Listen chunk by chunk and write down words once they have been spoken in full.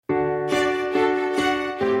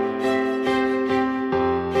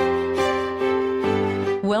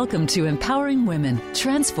Welcome to Empowering Women,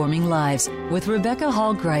 Transforming Lives with Rebecca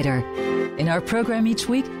Hall Greider. In our program each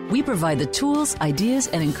week, we provide the tools, ideas,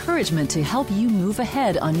 and encouragement to help you move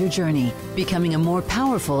ahead on your journey, becoming a more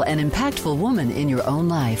powerful and impactful woman in your own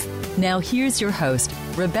life. Now here's your host,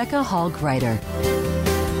 Rebecca Hall Greider.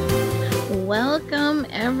 Welcome,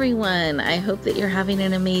 everyone. I hope that you're having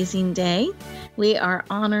an amazing day. We are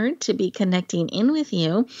honored to be connecting in with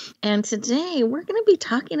you. And today we're going to be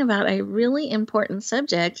talking about a really important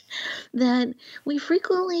subject that we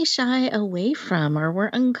frequently shy away from, or we're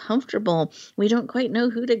uncomfortable. We don't quite know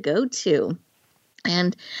who to go to.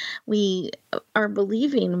 And we are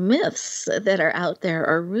believing myths that are out there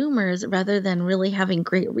or rumors rather than really having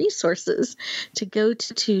great resources to go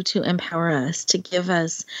to empower us, to give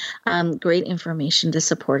us great information to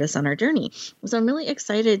support us on our journey. So I'm really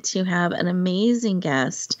excited to have an amazing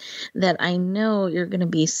guest that I know you're going to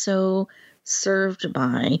be so served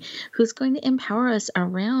by, who's going to empower us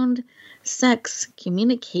around sex,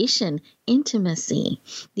 communication, intimacy.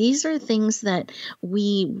 These are things that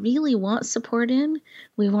we really want support in.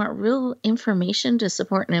 We want real information to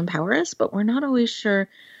support and empower us, but we're not always sure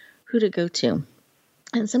who to go to.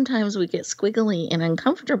 And sometimes we get squiggly and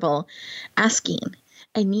uncomfortable asking.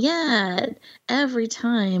 And yet, every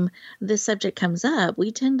time this subject comes up,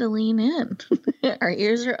 we tend to lean in. Our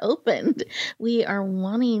ears are opened. We are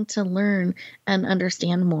wanting to learn and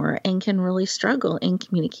understand more and can really struggle in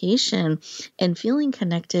communication and feeling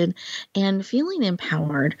connected and feeling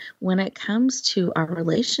empowered when it comes to our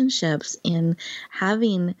relationships, in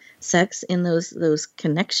having sex, in those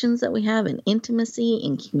connections that we have, in intimacy,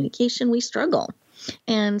 in communication. We struggle.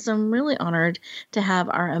 And so I'm really honored to have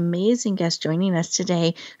our amazing guest joining us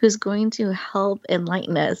today, who's going to help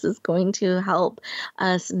enlighten us, is going to help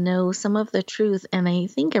us know some of the truth, and I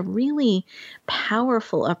think a really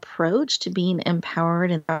powerful approach to being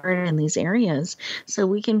empowered in these areas, so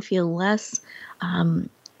we can feel less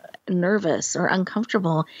nervous or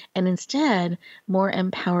uncomfortable, and instead more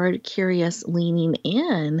empowered, curious, leaning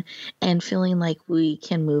in and feeling like we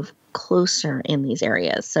can move closer in these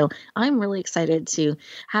areas. So I'm really excited to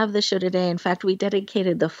have the show today. In fact, we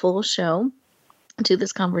dedicated the full show to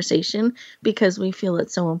this conversation because we feel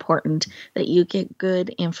it's so important that you get good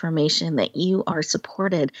information, that you are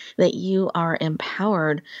supported, that you are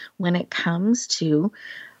empowered when it comes to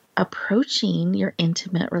approaching your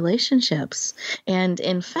intimate relationships. And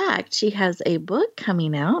in fact, she has a book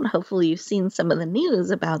coming out. Hopefully you've seen some of the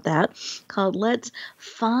news about that, called Let's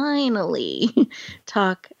Finally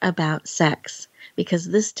Talk About Sex, because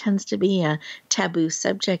this tends to be a taboo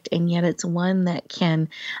subject, and yet it's one that can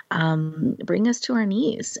bring us to our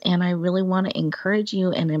knees. And I really want to encourage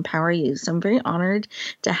you and empower you. So I'm very honored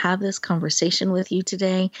to have this conversation with you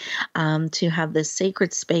today, to have this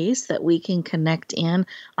sacred space that we can connect in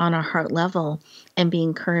on a heart level and be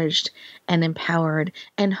encouraged and empowered,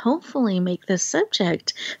 and hopefully make this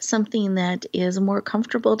subject something that is more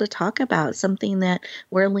comfortable to talk about, something that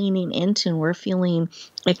we're leaning into and we're feeling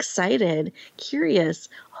excited, curious,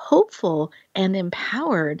 hopeful, and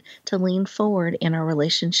empowered to lean forward in our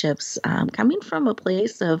relationships, coming from a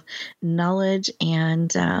place of knowledge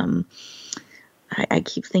and I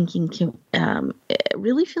keep thinking,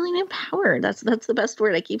 really feeling empowered. That's the best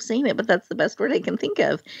word. I keep saying it, but that's the best word I can think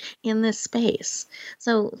of in this space.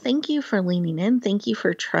 So thank you for leaning in. Thank you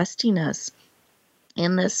for trusting us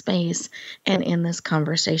in this space and in this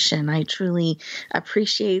conversation. I truly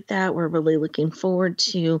appreciate that. We're really looking forward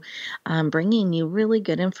to bringing you really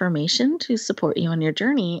good information to support you on your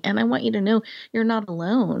journey. And I want you to know you're not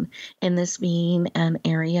alone in this being an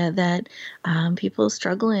area that people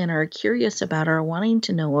struggle in, or are curious about, or are wanting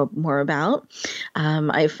to know more about.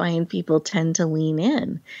 I find people tend to lean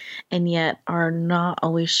in and yet are not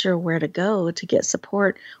always sure where to go to get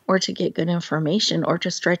support, or to get good information, or to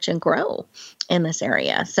stretch and grow in this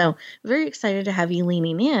area. So very excited to have you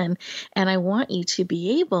leaning in, and I want you to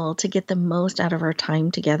be able to get the most out of our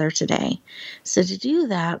time together today. So to do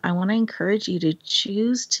that, I want to encourage you to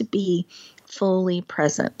choose to be fully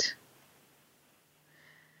present.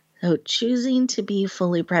 So choosing to be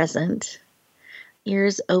fully present,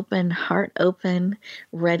 ears open, heart open,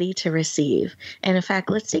 ready to receive. And in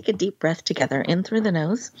fact, let's take a deep breath together, in through the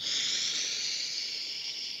nose,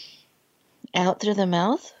 out through the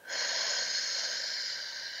mouth,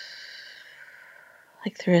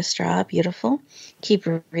 like through a straw. Beautiful. Keep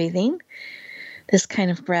breathing. This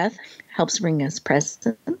kind of breath helps bring us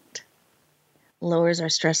present, lowers our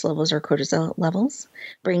stress levels or cortisol levels,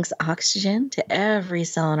 brings oxygen to every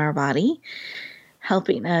cell in our body,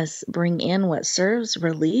 helping us bring in what serves,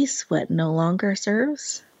 release what no longer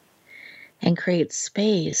serves, and create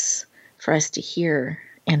space for us to hear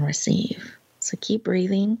and receive. So keep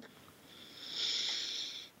breathing.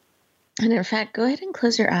 And in fact, go ahead and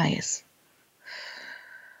close your eyes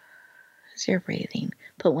as you're breathing.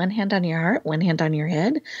 Put one hand on your heart, one hand on your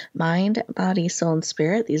head, mind, body, soul, and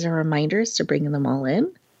spirit. These are reminders to bring them all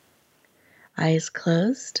in. Eyes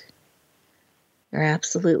closed. You're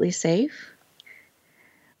absolutely safe.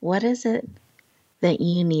 What is it that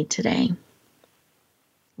you need today?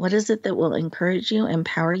 What is it that will encourage you,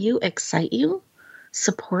 empower you, excite you,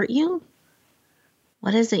 support you?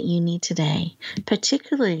 What is it you need today?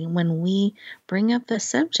 Particularly when we bring up the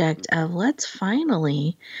subject of let's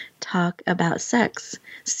finally talk about sex.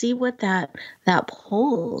 See what that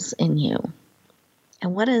pulls in you.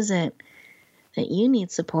 And what is it that you need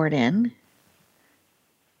support in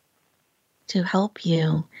to help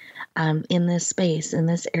you in this space, in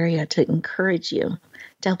this area, to encourage you,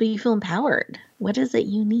 to help you feel empowered? What is it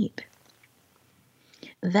you need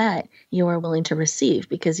that you are willing to receive,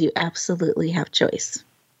 because you absolutely have choice?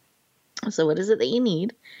 So what is it that you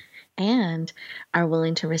need and are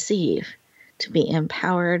willing to receive to be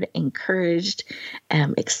empowered, encouraged,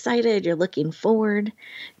 excited? You're looking forward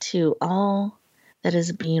to all that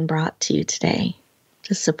is being brought to you today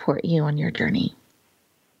to support you on your journey.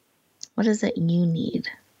 What is it you need?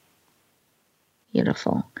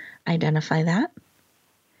 Beautiful. Identify that.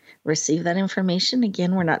 Receive that information.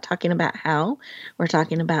 Again, we're not talking about how. We're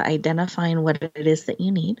talking about identifying what it is that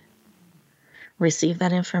you need. Receive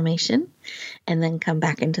that information and then come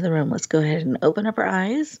back into the room. Let's go ahead and open up our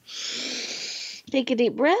eyes. Take a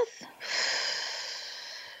deep breath.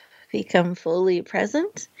 Become fully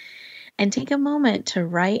present and take a moment to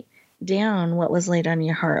write down what was laid on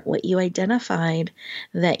your heart, what you identified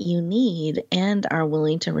that you need and are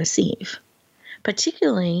willing to receive.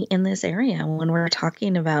 Particularly in this area when we're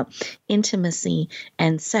talking about intimacy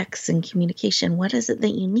and sex and communication, what is it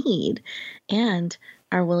that you need and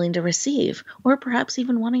are willing to receive, or perhaps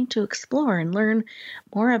even wanting to explore and learn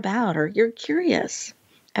more about, or you're curious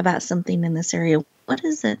about something in this area? What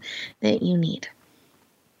is it that you need?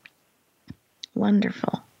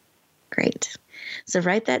 Wonderful. Great. So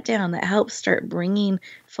write that down. That helps start bringing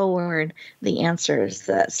forward the answers.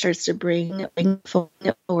 That starts to bring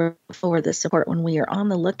forward the support when we are on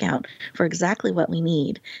the lookout for exactly what we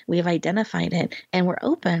need. We have identified it, and we're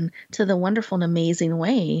open to the wonderful and amazing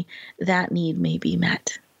way that need may be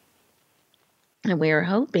met. And we are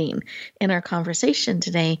hoping in our conversation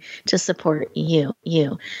today to support you,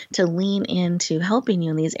 to lean into helping you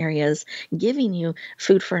in these areas, giving you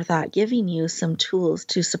food for thought, giving you some tools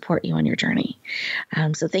to support you on your journey.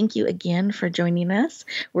 So thank you again for joining us.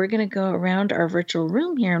 We're going to go around our virtual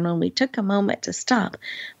room here, and when we took a moment to stop,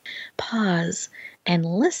 pause, and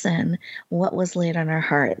listen what was laid on our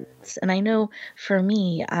hearts. And I know for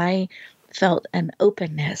me, I felt an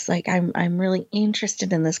openness, like I'm really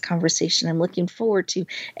interested in this conversation. I'm looking forward to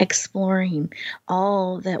exploring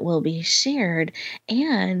all that will be shared.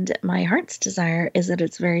 And my heart's desire is that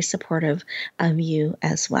it's very supportive of you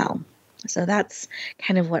as well. So that's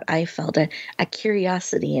kind of what I felt, a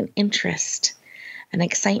curiosity, an interest, an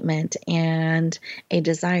excitement, and a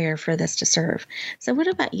desire for this to serve. So what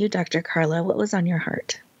about you, Dr. Carla? What was on your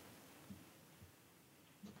heart?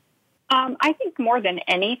 I think more than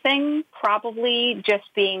anything, probably just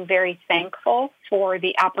being very thankful for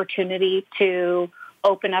the opportunity to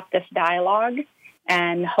open up this dialogue,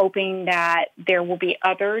 and hoping that there will be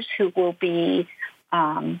others who will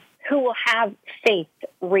have faith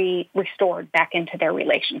restored back into their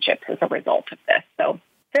relationships as a result of this. So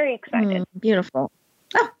very excited. Beautiful.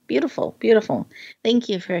 Oh, beautiful, beautiful. Thank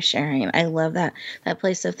you for sharing. I love that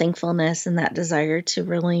place of thankfulness and that desire to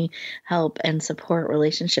really help and support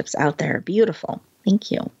relationships out there. Beautiful.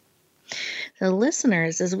 Thank you. So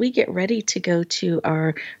listeners, as we get ready to go to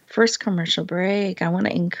our first commercial break, I want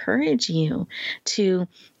to encourage you to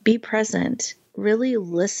be present. Really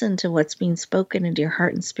listen to what's being spoken into your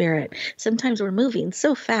heart and spirit. Sometimes we're moving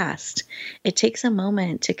so fast. It takes a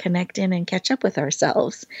moment to connect in and catch up with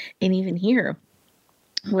ourselves and even hear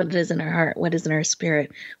what it is in our heart, what is in our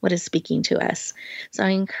spirit, what is speaking to us. So I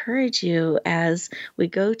encourage you, as we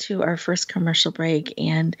go to our first commercial break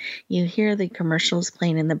and you hear the commercials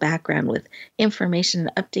playing in the background with information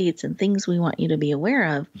and updates and things we want you to be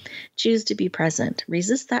aware of, choose to be present.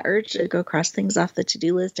 Resist that urge to go cross things off the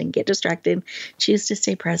to-do list and get distracted. Choose to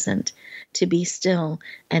stay present, to be still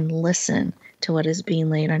and listen to what is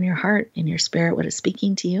being laid on your heart and your spirit, what is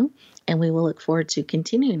speaking to you. And we will look forward to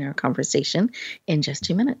continuing our conversation in just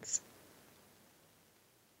 2 minutes.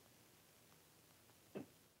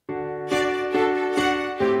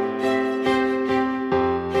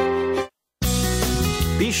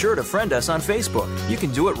 Be be sure to friend us on Facebook. You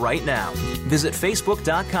can do it right now. Visit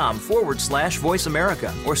facebook.com/Voice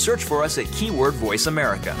America or search for us at keyword Voice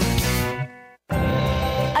America.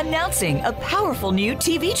 Announcing a powerful new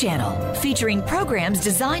TV channel featuring programs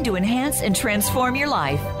designed to enhance and transform your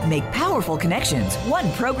life. Make powerful connections, one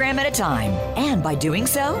program at a time. And by doing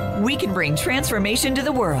so, we can bring transformation to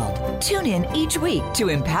the world. Tune in each week to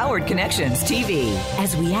Empowered Connections TV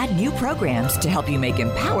as we add new programs to help you make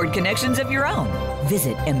empowered connections of your own.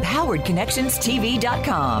 Visit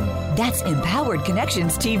empoweredconnectionstv.com. That's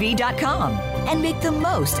empoweredconnectionstv.com. And make the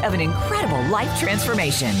most of an incredible life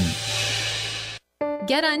transformation.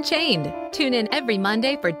 Get Unchained. Tune in every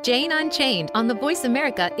Monday for Jane Unchained on the Voice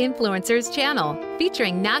America Influencers channel,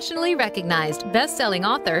 featuring nationally recognized best-selling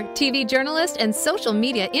author, TV journalist, and social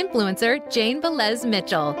media influencer Jane Velez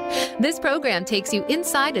Mitchell. This program takes you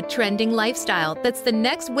inside a trending lifestyle that's the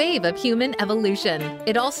next wave of human evolution.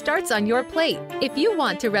 It all starts on your plate. If you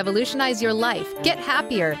want to revolutionize your life, get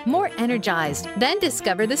happier, more energized, then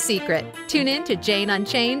discover the secret. Tune in to Jane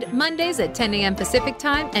Unchained Mondays at 10 a.m. Pacific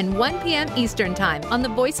Time and 1 p.m. Eastern Time on the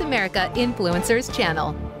Voice America Influencers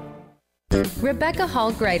channel. Rebecca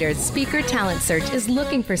Hall-Griter's Speaker Talent Search is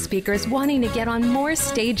looking for speakers wanting to get on more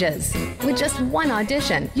stages. With just one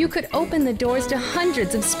audition, you could open the doors to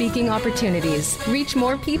hundreds of speaking opportunities, reach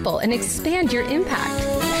more people, and expand your impact.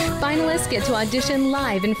 Finalists get to audition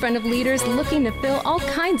live in front of leaders looking to fill all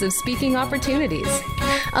kinds of speaking opportunities.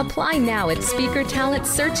 Apply now at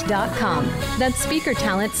SpeakerTalentSearch.com. That's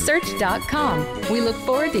SpeakerTalentSearch.com. We look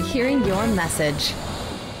forward to hearing your message.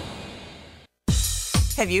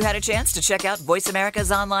 Have you had a chance to check out Voice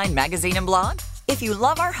America's online magazine and blog? If you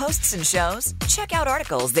love our hosts and shows, check out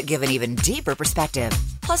articles that give an even deeper perspective,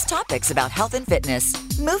 plus topics about health and fitness,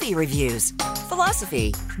 movie reviews,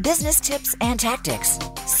 philosophy, business tips and tactics,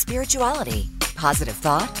 spirituality, positive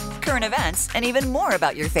thought, current events, and even more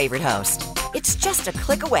about your favorite host. It's just a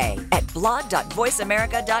click away at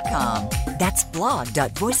blog.voiceamerica.com. That's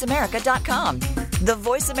blog.voiceamerica.com. The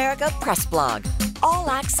Voice America Press Blog.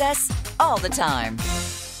 All access, all the time.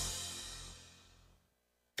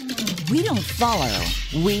 We don't follow,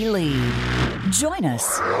 we lead. Join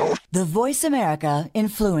us, the Voice America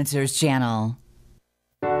Influencers Channel.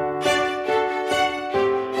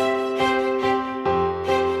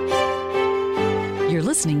 You're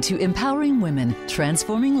listening to Empowering Women,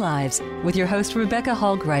 Transforming Lives with your host, Rebecca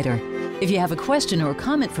Hall-Griter. If you have a question or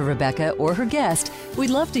comment for Rebecca or her guest,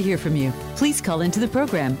 we'd love to hear from you. Please call into the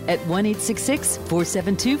program at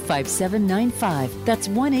 1-866-472-5795. That's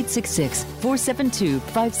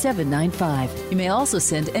 1-866-472-5795. You may also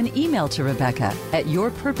send an email to Rebecca at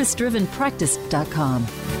yourpurposedrivenpractice.com.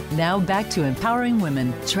 Now back to Empowering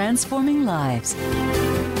Women, Transforming Lives.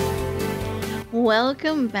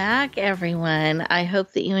 Welcome back, everyone. I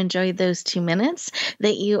hope that you enjoyed those 2 minutes,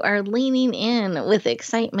 that you are leaning in with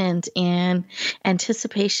excitement and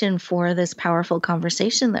anticipation for this powerful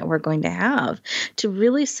conversation that we're going to have to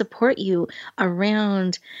really support you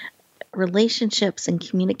around relationships and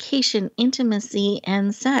communication, intimacy,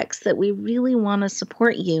 and sex, that we really want to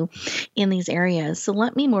support you in these areas. So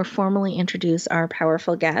let me more formally introduce our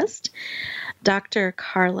powerful guest. Dr.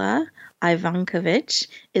 Carla Ivankovich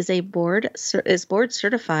is board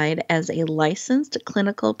certified as a licensed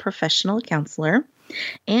clinical professional counselor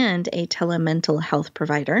and a telemental health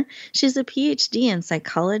provider. She's a PhD in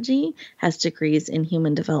psychology, has degrees in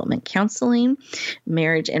human development counseling,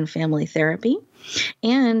 marriage and family therapy,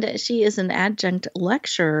 and she is an adjunct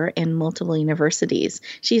lecturer in multiple universities.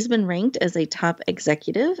 She's been ranked as a top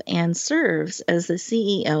executive and serves as the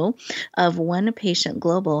CEO of One Patient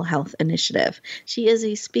Global Health Initiative. She is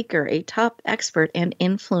a speaker, a top expert, and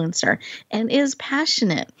influencer, and is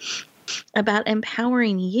passionate about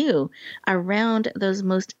empowering you around those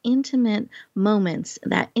most intimate moments,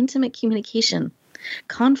 that intimate communication,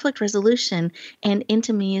 conflict resolution, and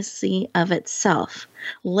intimacy of itself.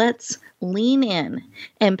 Let's lean in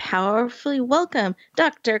and powerfully welcome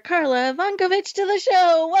Dr. Carla Ivankovich to the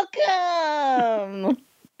show. Welcome.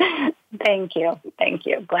 Thank you. Thank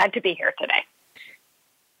you. Glad to be here today.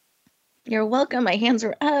 You're welcome. My hands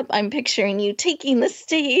are up. I'm picturing you taking the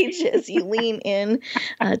stage as you lean in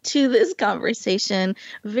to this conversation.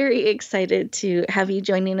 Very excited to have you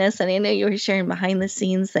joining us. And I know you were sharing behind the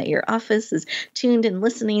scenes that your office is tuned and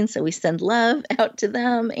listening. So we send love out to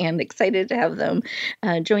them and excited to have them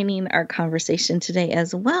joining our conversation today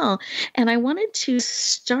as well. And I wanted to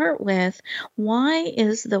start with, why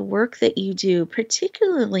is the work that you do,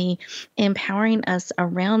 particularly empowering us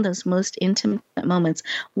around those most intimate moments,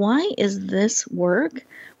 why is this work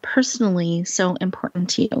personally so important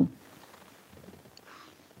to you?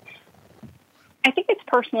 I think it's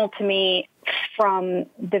personal to me from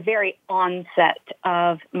the very onset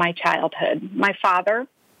of my childhood. My father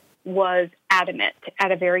was adamant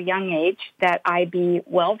at a very young age that I be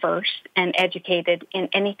well-versed and educated in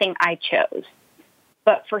anything I chose.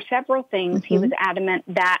 But for several things, he was adamant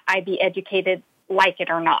that I be educated like it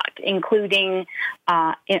or not, including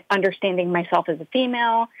understanding myself as a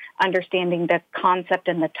female, understanding the concept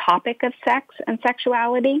and the topic of sex and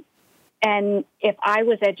sexuality. And if I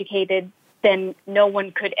was educated, then no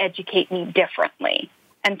one could educate me differently.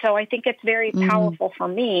 And so I think it's very powerful for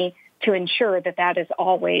me to ensure that that is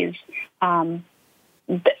always, that's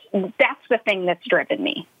the thing that's driven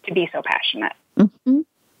me to be so passionate.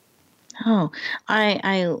 Oh,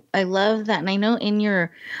 I love that. And I know in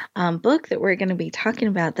your book that we're going to be talking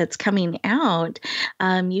about that's coming out,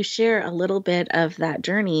 you share a little bit of that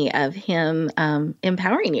journey of him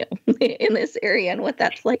empowering you in this area and what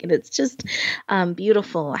that's like. And it's just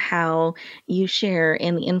beautiful how you share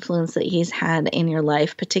in the influence that he's had in your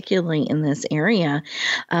life, particularly in this area.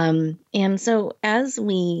 And so as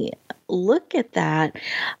we look at that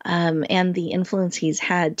and the influence he's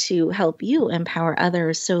had to help you empower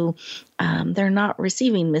others so they're not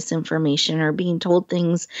receiving misinformation or being told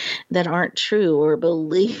things that aren't true or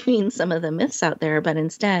believing some of the myths out there, but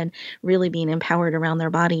instead really being empowered around their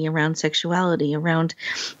body, around sexuality, around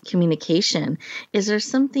communication. Is there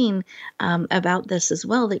something about this as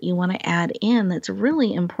well that you want to add in that's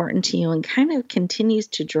really important to you and kind of continues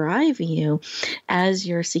to drive you as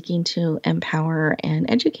you're seeking to empower and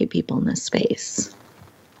educate people in this space?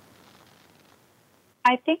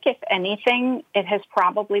 I think if anything, it has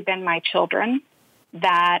probably been my children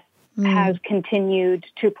that has continued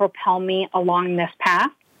to propel me along this path.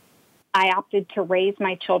 I opted to raise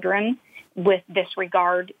my children with this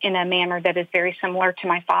regard in a manner that is very similar to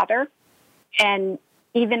my father. And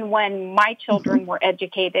even when my children were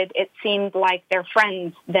educated, it seemed like their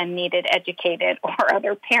friends then needed educated or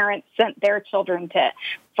other parents sent their children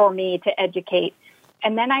for me to educate.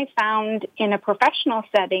 And then I found in a professional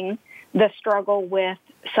setting the struggle with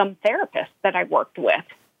some therapists that I worked with,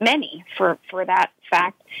 many for that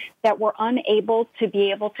fact, that were unable to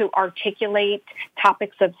be able to articulate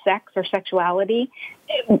topics of sex or sexuality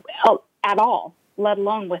at all, let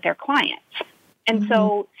alone with their clients. And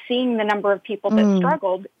so seeing the number of people that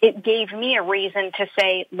struggled, it gave me a reason to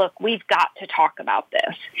say, look, we've got to talk about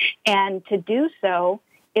this. And to do so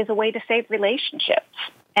is a way to save relationships.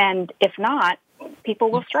 And if not,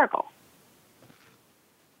 people will struggle.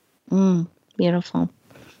 Beautiful.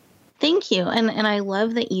 Thank you. And I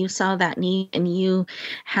love that you saw that need and you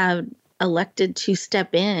have elected to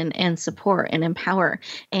step in and support and empower,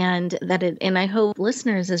 and I hope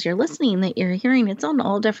listeners, as you're listening, that you're hearing it's on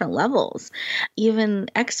all different levels. Even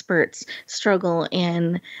experts struggle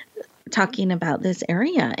in talking about this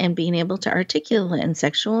area and being able to articulate in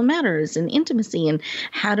sexual matters and intimacy and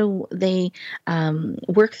how do they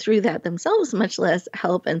work through that themselves, much less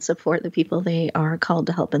help and support the people they are called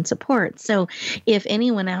to help and support. So if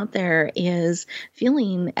anyone out there is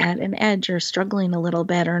feeling at an edge or struggling a little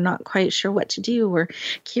bit or not quite sure what to do or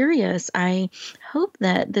curious, I hope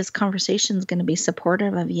that this conversation is going to be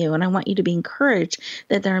supportive of you. And I want you to be encouraged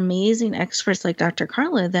that there are amazing experts like Dr.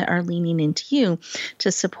 Carla that are leaning into you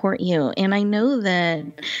to support you. And I know that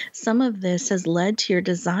some of this has led to your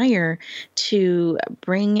desire to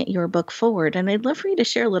bring your book forward. And I'd love for you to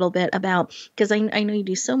share a little bit about, because I know you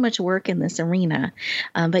do so much work in this arena,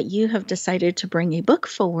 but you have decided to bring a book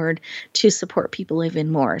forward to support people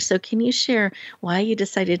even more. So can you share why you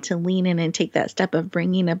decided to lean in and take that step of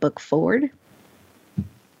bringing a book forward?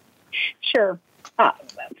 Sure.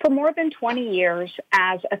 For more than 20 years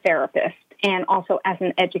as a therapist and also as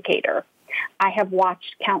an educator, I have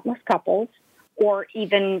watched countless couples or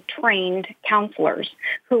even trained counselors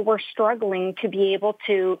who were struggling to be able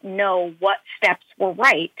to know what steps were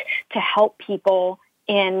right to help people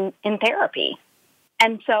in therapy.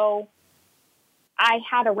 And so I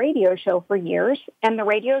had a radio show for years, and the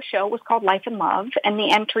radio show was called Life and Love, and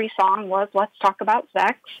the entry song was Let's Talk About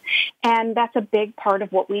Sex, and that's a big part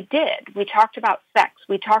of what we did. We talked about sex.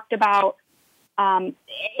 We talked about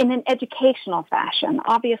in an educational fashion,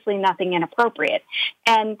 obviously nothing inappropriate.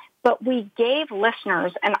 But we gave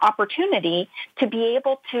listeners an opportunity to be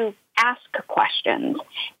able to ask questions.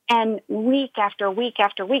 And week after week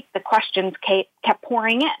after week, the questions kept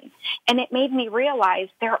pouring in. And it made me realize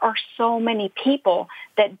there are so many people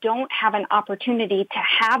that don't have an opportunity to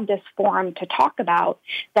have this forum to talk about,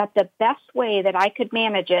 that the best way that I could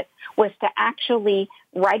manage it was to actually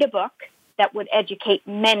write a book that would educate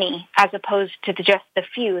many as opposed to just the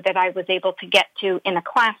few that I was able to get to in a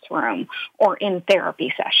classroom or in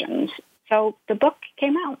therapy sessions. So the book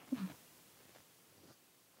came out.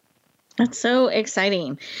 That's so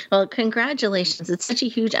exciting. Well, congratulations. It's such a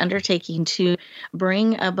huge undertaking to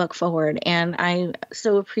bring a book forward. And I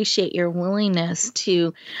so appreciate your willingness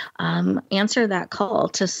to answer that call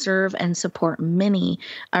to serve and support many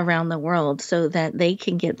around the world so that they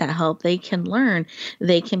can get that help, they can learn,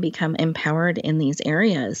 they can become empowered in these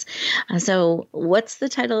areas. So, what's the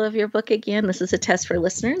title of your book again? This is a test for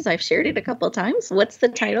listeners. I've shared it a couple of times. What's the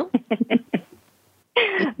title?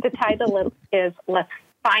 The title is Let's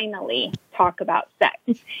Finally Talk About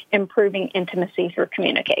Sex, Improving Intimacy Through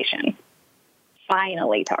Communication.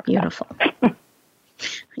 Finally talk Beautiful. about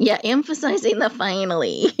sex. Yeah, emphasizing the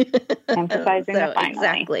finally. Emphasizing the finally.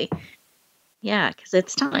 Exactly. Yeah, because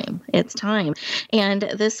it's time. It's time. And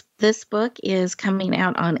this book is coming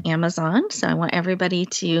out on Amazon. So I want everybody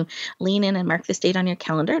to lean in and mark this date on your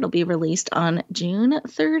calendar. It'll be released on June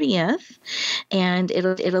 30th. And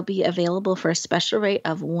it'll be available for a special rate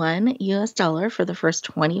of $1 US for the first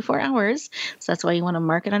 24 hours. So that's why you want to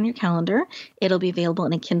mark it on your calendar. It'll be available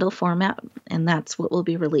in a Kindle format, and that's what will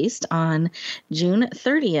be released on June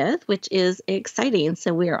 30th, which is exciting.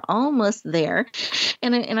 So we are almost there.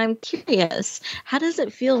 And I'm curious, how does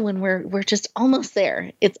it feel when we're just almost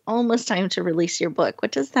there? It's almost time to release your book.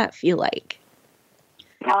 What does that feel like?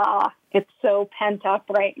 It's so pent up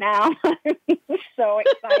right now. I'm so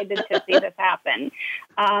excited to see this happen.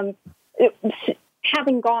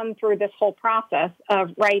 Having gone through this whole process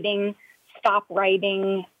of writing, stop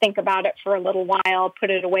writing, think about it for a little while, put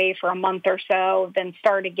it away for a month or so, then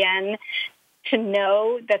start again, to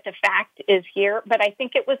know that the fact is here. But I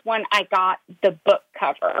think it was when I got the book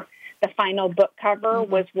cover, the final book cover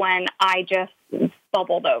was when I just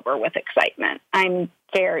bubbled over with excitement. I'm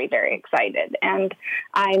very, very excited. And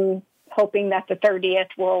I'm hoping that the 30th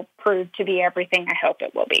will prove to be everything I hope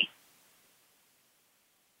it will be.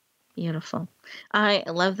 Beautiful. I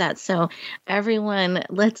love that. So everyone,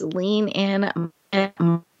 let's lean in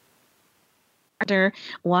and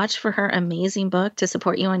watch for her amazing book to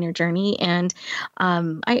support you on your journey. And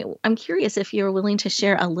I'm curious if you're willing to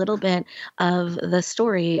share a little bit of the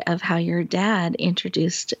story of how your dad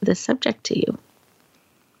introduced this subject to you.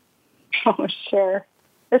 Oh, sure.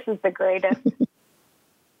 This is the greatest.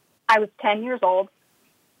 I was 10 years old,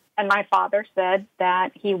 and my father said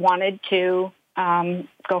that he wanted to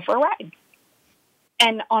go for a ride.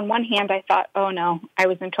 And on one hand, I thought, oh, no, I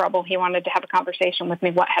was in trouble. He wanted to have a conversation with me.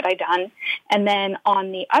 What had I done? And then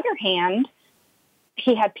on the other hand,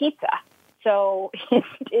 he had pizza. So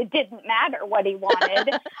it didn't matter what he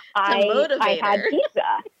wanted. I had pizza.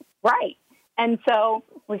 Right. And so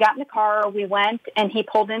we got in the car, we went, and he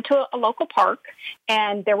pulled into a local park,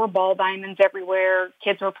 and there were ball diamonds everywhere.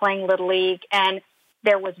 Kids were playing Little League, and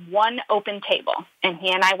there was one open table. And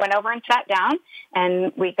he and I went over and sat down,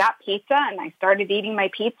 and we got pizza, and I started eating my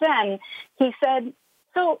pizza, and he said,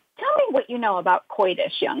 so tell me what you know about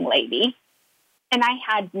coitus, young lady. And I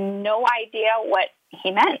had no idea what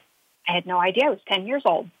he meant. I had no idea. I was 10 years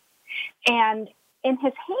old. And in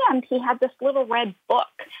his hand, he had this little red book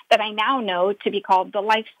that I now know to be called the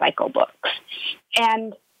Life Cycle books.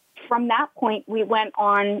 And from that point, we went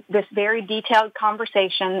on this very detailed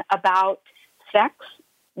conversation about sex,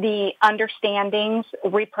 the understandings,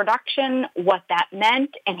 reproduction, what that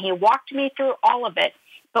meant, and he walked me through all of it.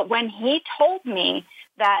 But when he told me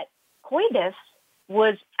that coitus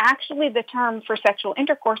was actually the term for sexual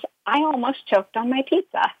intercourse, I almost choked on my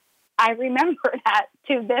pizza. I remember that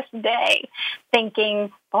to this day,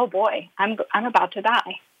 thinking, oh boy, I'm about to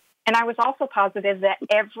die. And I was also positive that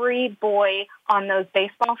every boy on those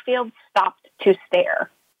baseball fields stopped to stare.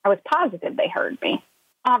 I was positive they heard me.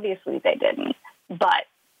 Obviously they didn't, but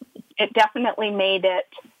it definitely made it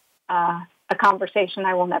a conversation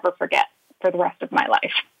I will never forget for the rest of my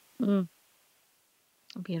life. Mm.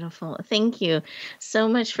 Beautiful. Thank you so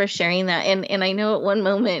much for sharing that. And I know at one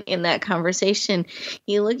moment in that conversation,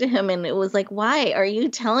 you looked at him and it was like, why are you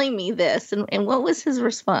telling me this? And what was his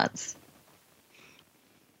response?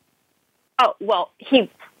 Oh, well, he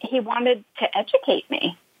wanted to educate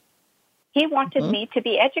me. He wanted me to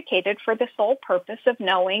be educated for the sole purpose of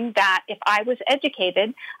knowing that if I was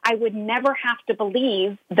educated, I would never have to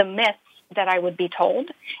believe the myths that I would be told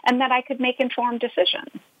and that I could make informed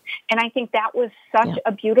decisions. And I think that was such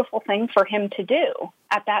a beautiful thing for him to do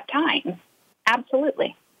at that time.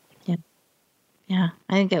 Absolutely. Yeah,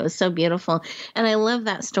 I think it was so beautiful. And I love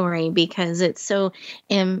that story because it so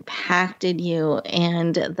impacted you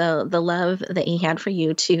and the love that he had for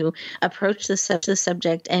you to approach the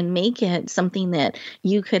subject and make it something that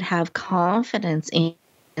you could have confidence in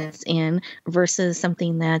in versus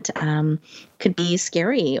something that could be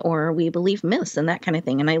scary, or we believe myths and that kind of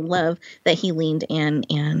thing. And I love that he leaned in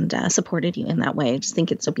and supported you in that way. I just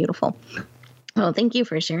think it's so beautiful. Well, thank you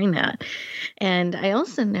for sharing that. And I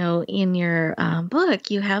also know in your book,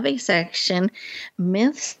 you have a section,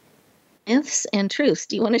 myths and truths.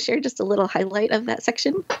 Do you want to share just a little highlight of that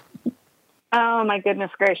section? Oh, my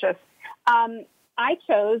goodness gracious. I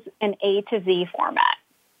chose an A to Z format.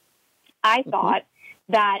 I thought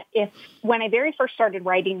that when I very first started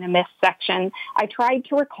writing the myths section, I tried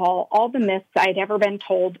to recall all the myths I'd ever been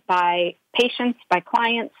told by patients, by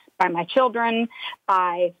clients, by my children,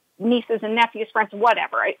 by nieces and nephews, friends,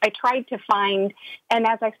 whatever. I tried to find, and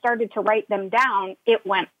as I started to write them down, it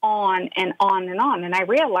went on and on and on. And I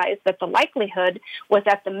realized that the likelihood was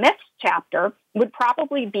that the myths chapter would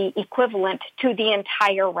probably be equivalent to the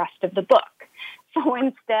entire rest of the book. So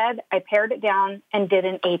instead, I pared it down and did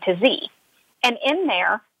an A to Z. And in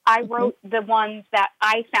there, I wrote the ones that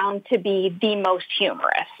I found to be the most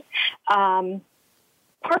humorous.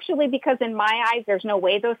 Partially because in my eyes, there's no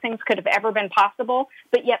way those things could have ever been possible,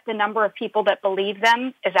 but yet the number of people that believe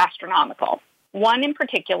them is astronomical. One in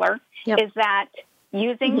particular is that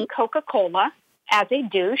using Coca-Cola as a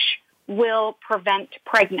douche will prevent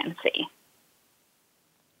pregnancy.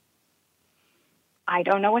 I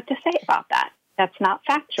don't know what to say about that. That's not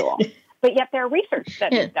factual. But yet there are research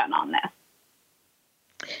studies done on this.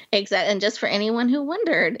 Exactly. And just for anyone who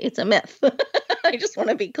wondered, it's a myth. I just want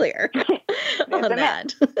to be clear on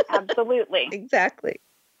that. Absolutely. Exactly.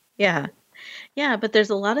 Yeah. Yeah, but there's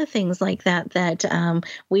a lot of things like that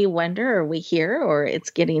we wonder or we hear or it's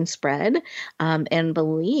getting spread and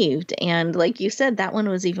believed. And like you said, that one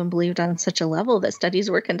was even believed on such a level that studies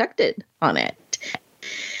were conducted on it.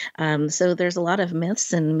 So there's a lot of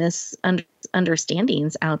myths and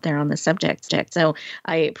misunderstandings out there on the subject. So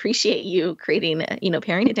I appreciate you creating,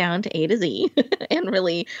 paring it down to A to Z and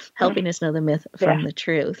really helping us know the myth from the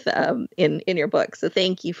truth in your book. So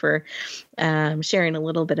thank you for sharing a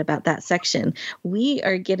little bit about that section. We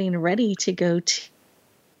are getting ready to go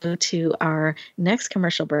to our next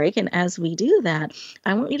commercial break. And as we do that,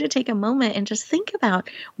 I want you to take a moment and just think about,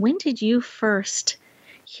 when did you first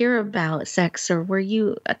hear about sex, or were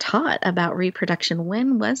you taught about reproduction?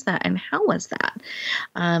 When was that, and how was that?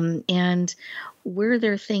 And were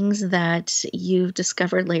there things that you've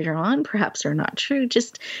discovered later on, perhaps are not true?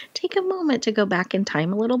 Just take a moment to go back in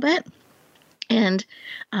time a little bit and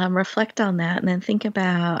reflect on that, and then think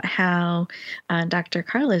about how Dr.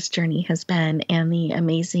 Carla's journey has been and the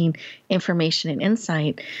amazing information and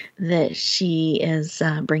insight that she is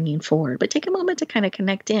bringing forward. But take a moment to kind of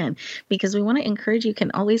connect in, because we want to encourage you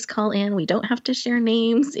can always call in. We don't have to share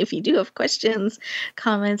names. If you do have questions,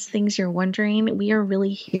 comments, things you're wondering, we are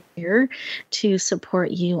really here to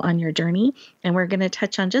support you on your journey. And we're going to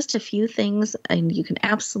touch on just a few things, and you can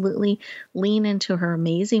absolutely lean into her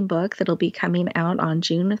amazing book that'll be coming out on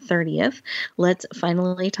June 30th. Let's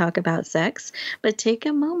finally talk about sex. But take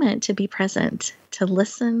a moment to be present, to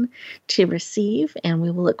listen, to receive, and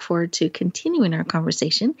we will look forward to continuing our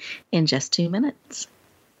conversation in just 2 minutes.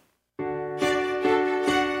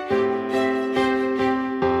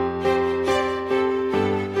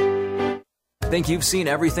 Think you've seen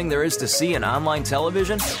everything there is to see in online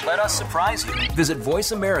television? Let us surprise you. Visit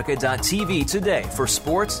voiceamerica.tv today for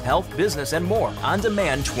sports, health, business, and more on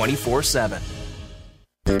demand 24/7.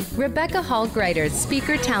 Rebecca Hall Greider's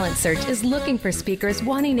Speaker Talent Search is looking for speakers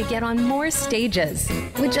wanting to get on more stages.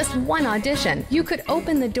 With just one audition, you could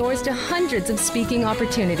open the doors to hundreds of speaking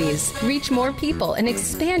opportunities, reach more people, and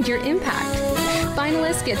expand your impact.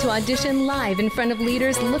 Finalists get to audition live in front of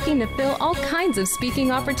leaders looking to fill all kinds of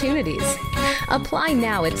speaking opportunities. Apply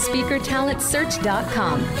now at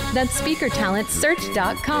SpeakerTalentSearch.com. That's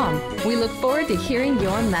SpeakerTalentSearch.com. We look forward to hearing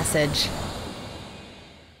your message.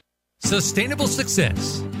 Sustainable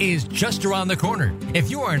success is just around the corner. If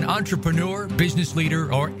you are an entrepreneur, business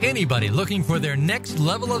leader, or anybody looking for their next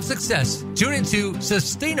level of success, tune into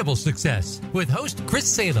Sustainable Success with host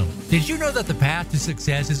Chris Salem. Did you know that the path to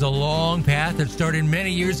success is a long path that started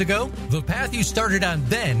many years ago? The path you started on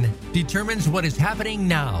then determines what is happening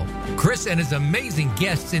now. Chris and his amazing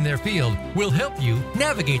guests in their field will help you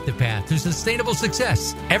navigate the path to sustainable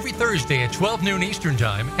success every Thursday at 12 noon Eastern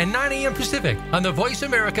Time and 9 a.m. Pacific on the Voice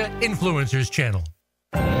America Influencers channel.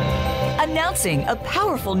 Announcing a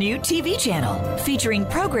powerful new TV channel featuring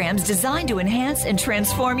programs designed to enhance and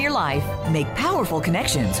transform your life. Make powerful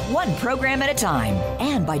connections, one program at a time.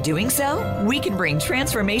 And by doing so, we can bring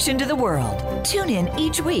transformation to the world. Tune in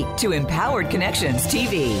each week to Empowered Connections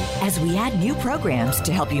TV as we add new programs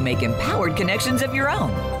to help you make empowered connections of your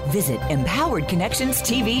own. Visit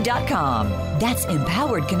empoweredconnectionstv.com. That's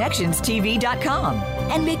empoweredconnectionstv.com.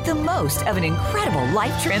 And make the most of an incredible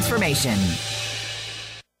life transformation.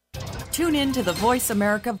 Tune in to the Voice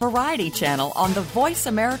America Variety channel on the Voice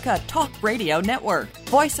America Talk Radio Network.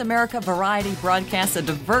 Voice America Variety broadcasts a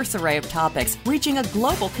diverse array of topics, reaching a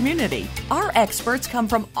global community. Our experts come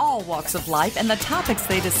from all walks of life, and the topics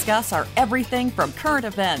they discuss are everything from current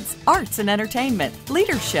events, arts and entertainment,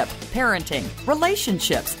 leadership, parenting,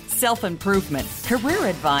 relationships, self-improvement, career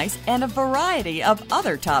advice, and a variety of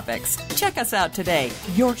other topics. Check us out today.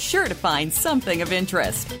 You're sure to find something of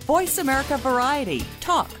interest. Voice America Variety.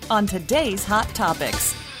 Talk on today's hot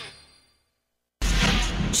topics.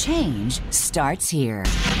 Change starts here.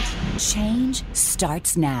 Change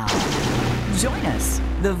starts now. Join us,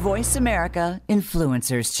 the Voice America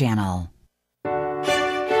Influencers Channel.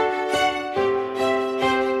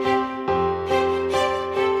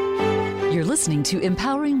 You're listening to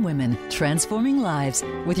Empowering Women, Transforming Lives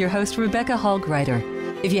with your host, Rebecca Hall-Gruyter.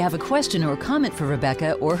 If you have a question or comment for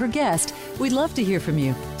Rebecca or her guest, we'd love to hear from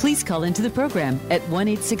you. Please call into the program at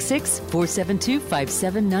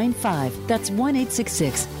 1-866-472-5795. That's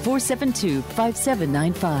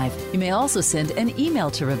 1-866-472-5795. You may also send an email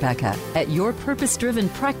to Rebecca at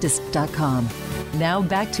yourpurposedrivenpractice.com. Now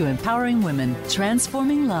back to Empowering Women,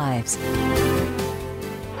 Transforming Lives.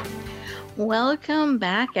 Welcome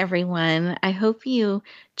back, everyone. I hope you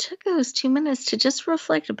took those 2 minutes to just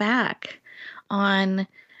reflect back on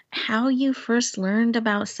how you first learned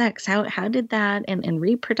about sex. How did that and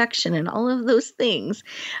reproduction and all of those things.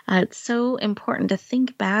 It's so important to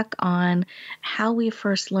think back on how we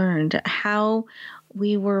first learned, how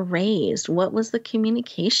we were raised, what was the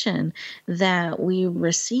communication that we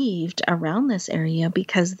received around this area,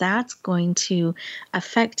 because that's going to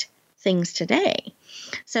affect things today.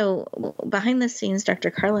 So behind the scenes, Dr.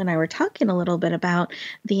 Carla and I were talking a little bit about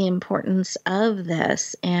the importance of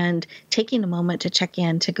this and taking a moment to check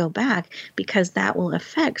in, to go back, because that will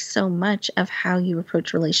affect so much of how you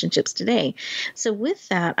approach relationships today. So with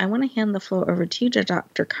that, I want to hand the floor over to you,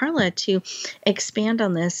 Dr. Carla, to expand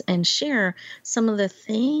on this and share some of the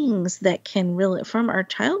things that can really, from our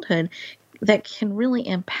childhood, that can really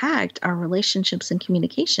impact our relationships and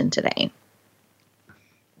communication today.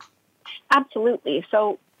 Absolutely.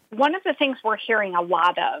 So one of the things we're hearing a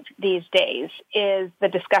lot of these days is the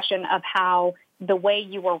discussion of how the way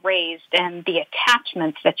you were raised and the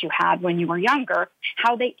attachments that you had when you were younger,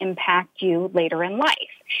 how they impact you later in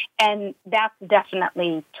life. And that's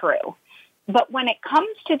definitely true. But when it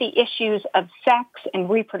comes to the issues of sex and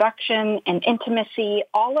reproduction and intimacy,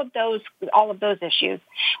 all of those issues,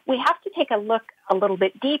 we have to take a look a little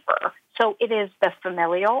bit deeper. So it is the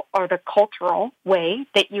familial or the cultural way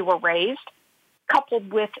that you were raised,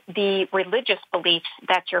 coupled with the religious beliefs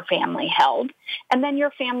that your family held, and then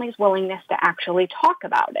your family's willingness to actually talk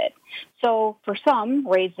about it. So for some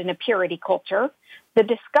raised in a purity culture, the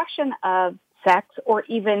discussion of sex or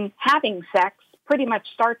even having sex pretty much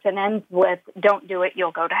starts and ends with, don't do it,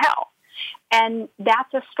 you'll go to hell. And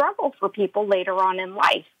that's a struggle for people later on in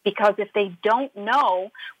life, because if they don't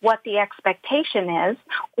know what the expectation is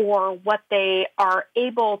or what they are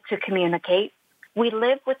able to communicate, we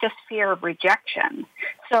live with this fear of rejection.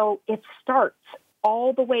 So it starts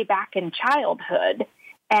all the way back in childhood,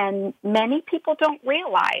 and many people don't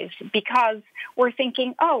realize, because we're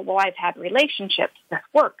thinking, oh, well, I've had relationships, this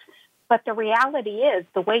works. But the reality is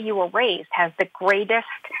the way you were raised has the greatest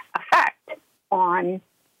effect on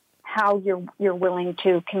how you're willing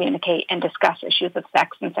to communicate and discuss issues of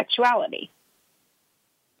sex and sexuality.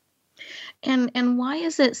 And why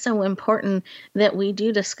is it so important that we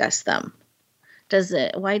do discuss them?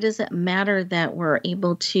 Why does it matter that we're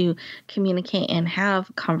able to communicate and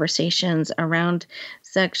have conversations around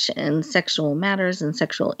sex and sexual matters and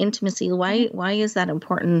sexual intimacy? Why is that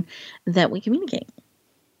important that we communicate?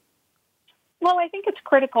 Well, I think it's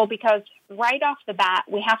critical because right off the bat,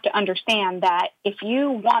 we have to understand that if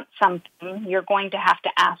you want something, you're going to have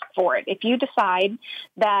to ask for it. If you decide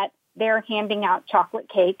that they're handing out chocolate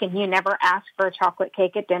cake and you never ask for a chocolate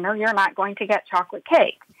cake at dinner, you're not going to get chocolate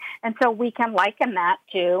cake. And so we can liken that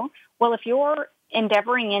to, well, if you're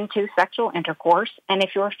endeavoring into sexual intercourse, and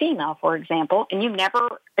if you're a female, for example, and you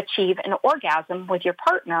never achieve an orgasm with your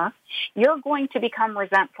partner, you're going to become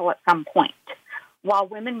resentful at some point. while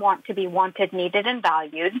women want to be wanted, needed, and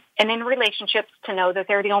valued, and in relationships to know that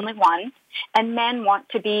they're the only one, and men want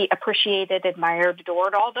to be appreciated, admired,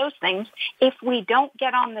 adored, all those things, if we don't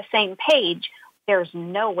get on the same page, there's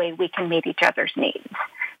no way we can meet each other's needs.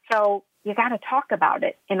 So you got to talk about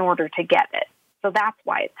it in order to get it. So that's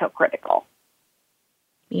why it's so critical.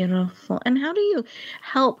 Beautiful. And how do you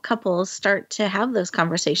help couples start to have those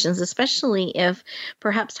conversations, especially if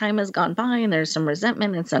perhaps time has gone by and there's some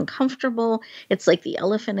resentment, it's uncomfortable, it's like the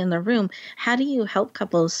elephant in the room? How do you help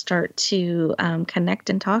couples start to connect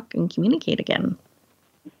and talk and communicate again?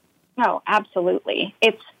 Oh, absolutely.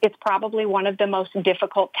 It's probably one of the most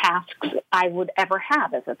difficult tasks I would ever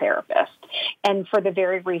have as a therapist. And for the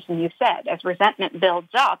very reason you said, as resentment builds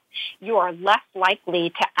up, you are less likely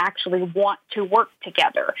to actually want to work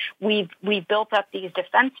together. We've built up these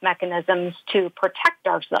defense mechanisms to protect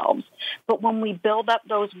ourselves. But when we build up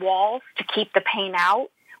those walls to keep the pain out,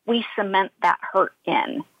 we cement that hurt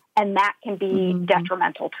in. And that can be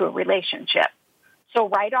detrimental to a relationship. So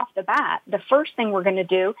right off the bat, the first thing we're going to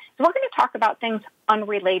do is we're going to talk about things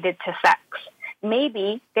unrelated to sex.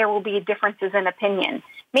 Maybe there will be differences in opinion.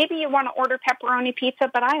 Maybe you want to order pepperoni pizza,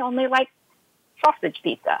 but I only like sausage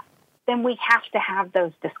pizza. Then we have to have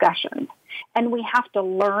those discussions. And we have to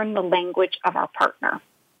learn the language of our partner.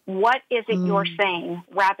 What is it you're saying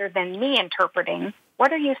rather than me interpreting?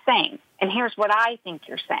 What are you saying? And here's what I think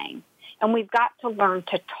you're saying. And we've got to learn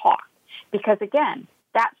to talk. Because again,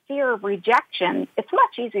 that fear of rejection, it's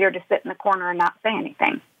much easier to sit in the corner and not say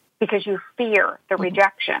anything because you fear the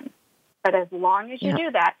rejection. But as long as you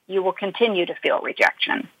do that, you will continue to feel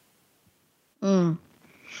rejection. And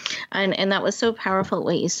that was so powerful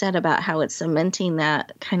what you said about how it's cementing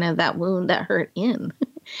that kind of that wound that hurt in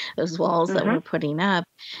those walls that we're putting up.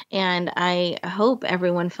 And I hope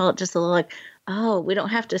everyone felt just a little like, oh, we don't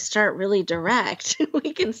have to start really direct.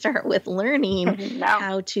 We can start with learning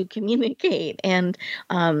how to communicate and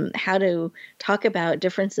how to talk about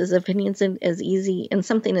differences of opinions as easy and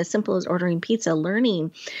something as simple as ordering pizza,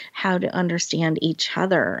 learning how to understand each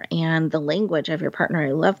other and the language of your partner.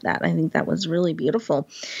 I love that. I think that was really beautiful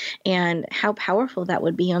and how powerful that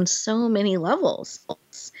would be on so many levels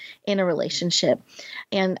in a relationship.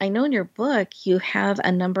 And I know in your book, you have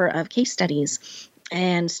a number of case studies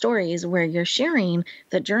and stories where you're sharing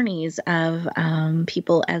the journeys of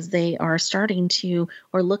people as they are starting to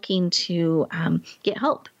or looking to get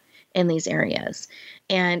help in these areas.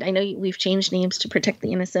 And I know we've changed names to protect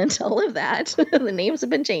the innocent, all of that. The names have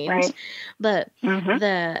been changed. But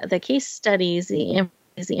the case studies, the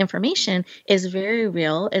information is very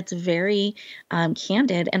real. It's very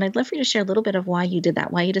candid. And I'd love for you to share a little bit of why you did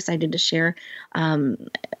that, why you decided to share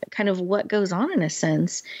kind of what goes on in a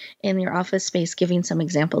sense in your office space, giving some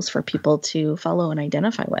examples for people to follow and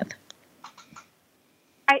identify with.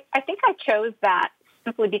 I think I chose that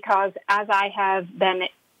simply because as I have been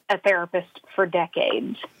a therapist for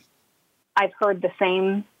decades, I've heard the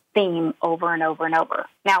same theme over and over and over.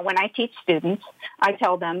 Now, when I teach students, I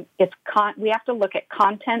tell them we have to look at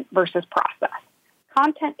content versus process.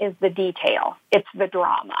 Content is the detail. It's the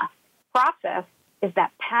drama. Process is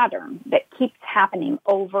that pattern that keeps happening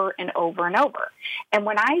over and over and over. And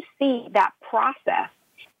when I see that process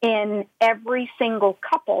in every single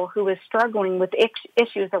couple who is struggling with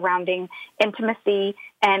issues surrounding intimacy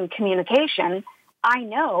and communication, I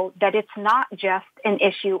know that it's not just an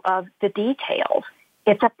issue of the details.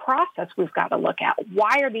 It's a process we've got to look at.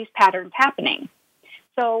 Why are these patterns happening?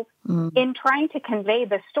 So in trying to convey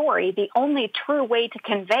the story, the only true way to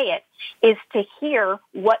convey it is to hear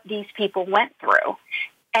what these people went through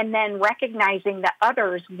and then recognizing that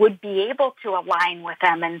others would be able to align with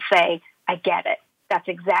them and say, I get it. That's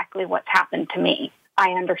exactly what's happened to me.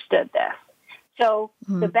 I understood this. So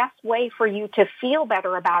the best way for you to feel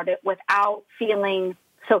better about it without feeling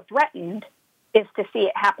so threatened is to see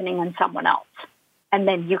it happening in someone else. And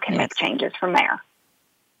then you can make changes from there.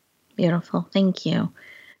 Beautiful. Thank you.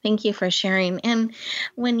 Thank you for sharing. And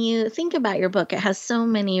when you think about your book, it has so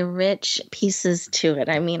many rich pieces to it.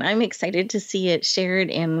 I mean, I'm excited to see it shared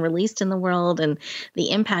and released in the world and the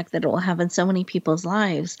impact that it will have in so many people's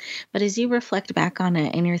lives. But as you reflect back on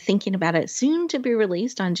it and you're thinking about it soon to be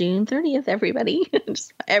released on June 30th, everybody,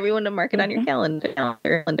 just everyone to mark it on your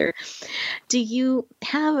calendar. Do you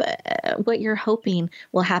have what you're hoping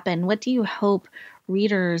will happen? What do you hope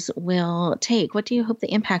readers will take? What do you hope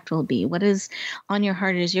the impact will be? What is on your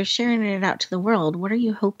heart as you're sharing it out to the world? What are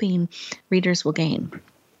you hoping readers will gain?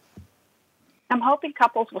 I'm hoping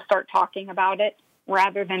couples will start talking about it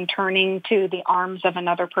rather than turning to the arms of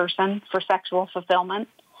another person for sexual fulfillment.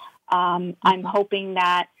 I'm hoping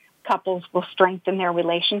that couples will strengthen their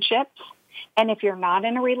relationships And if you're not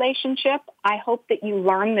in a relationship, I hope that you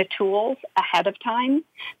learn the tools ahead of time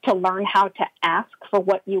to learn how to ask for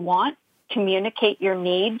what you want, communicate your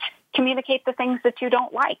needs, communicate the things that you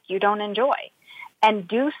don't like, you don't enjoy, and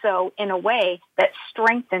do so in a way that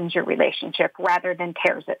strengthens your relationship rather than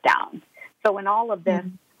tears it down. So in all of this,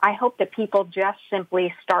 I hope that people just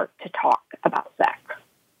simply start to talk about sex.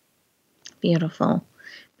 Beautiful.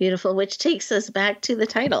 Beautiful, which takes us back to the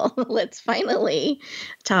title. Let's finally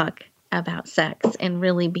talk about sex and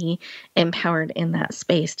really be empowered in that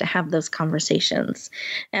space to have those conversations.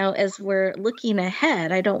 Now, as we're looking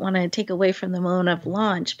ahead, I don't want to take away from the moment of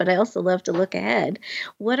launch, but I also love to look ahead.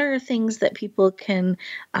 What are things that people can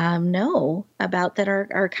know about that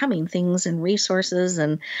are coming, things and resources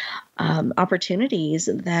and opportunities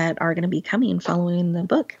that are going to be coming following the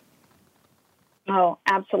book? Oh,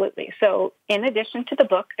 absolutely. So in addition to the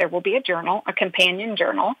book, there will be a journal, a companion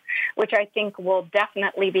journal, which I think will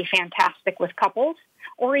definitely be fantastic with couples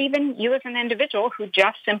or even you as an individual who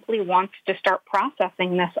just simply wants to start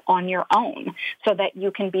processing this on your own so that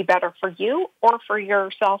you can be better for you or for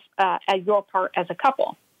yourself as your part as a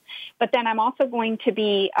couple. But then I'm also going to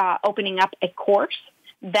be opening up a course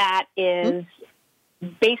that is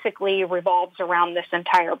basically revolves around this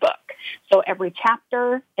entire book. So every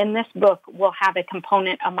chapter in this book will have a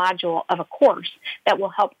component, a module of a course that will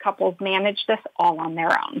help couples manage this all on their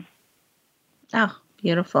own. Oh,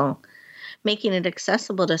 beautiful. Making it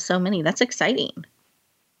accessible to so many. That's exciting.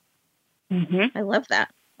 Mm-hmm. I love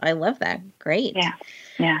that. Great. Yeah.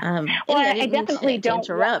 Yeah. Well, I definitely don't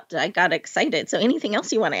interrupt. I got excited. So anything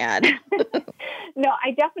else you want to add? No,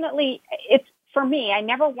 for me, I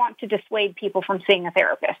never want to dissuade people from seeing a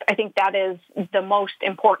therapist. I think that is the most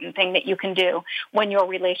important thing that you can do when your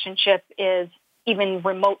relationship is even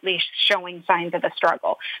remotely showing signs of a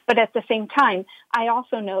struggle. But at the same time, I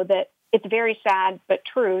also know that it's very sad but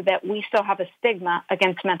true that we still have a stigma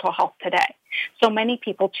against mental health today. So many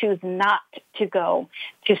people choose not to go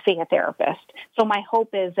to see a therapist. So my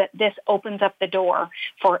hope is that this opens up the door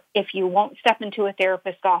for if you won't step into a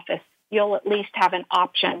therapist's office, you'll at least have an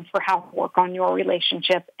option for how to work on your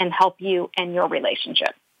relationship and help you and your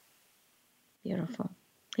relationship. Beautiful.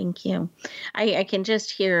 Thank you. I can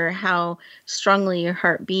just hear how strongly your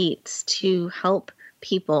heart beats to help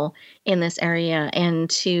people in this area and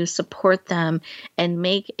to support them and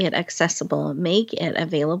make it accessible, make it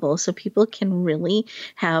available so people can really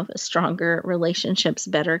have stronger relationships,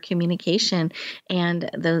 better communication, and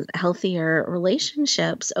the healthier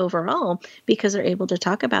relationships overall because they're able to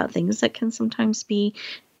talk about things that can sometimes be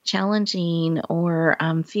challenging or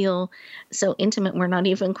feel so intimate we're not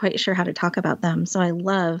even quite sure how to talk about them. So I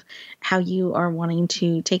love how you are wanting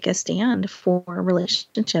to take a stand for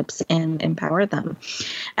relationships and empower them.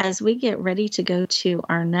 As we get ready to go to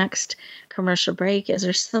our next commercial break, is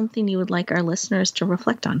there something you would like our listeners to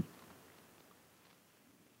reflect on?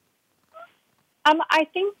 I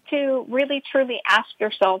think to really truly ask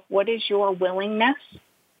yourself, what is your willingness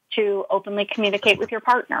to openly communicate with your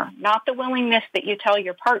partner? Not the willingness that you tell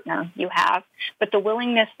your partner you have, but the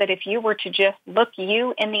willingness that if you were to just look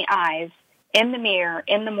you in the eyes, in the mirror,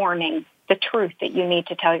 in the morning, the truth that you need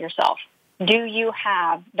to tell yourself. Do you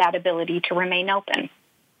have that ability to remain open?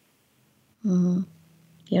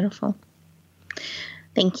 Beautiful.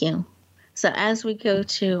 Thank you. So as we go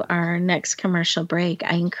to our next commercial break,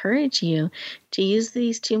 I encourage you to use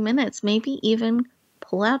these 2 minutes, maybe even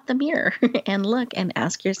pull out the mirror and look and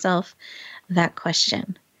ask yourself that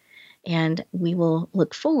question. And we will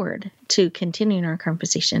look forward to continuing our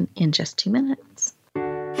conversation in just 2 minutes.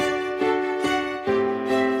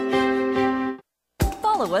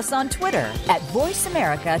 Follow us on Twitter at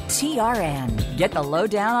VoiceAmericaTRN. Get the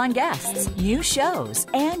lowdown on guests, new shows,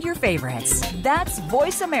 and your favorites. That's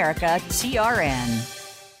VoiceAmericaTRN.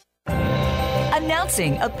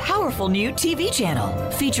 Announcing a powerful new TV channel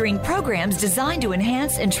featuring programs designed to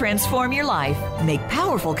enhance and transform your life. Make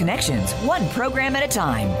powerful connections, one program at a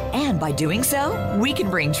time. And by doing so, we can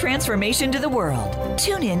bring transformation to the world.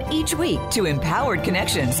 Tune in each week to Empowered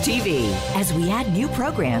Connections TV as we add new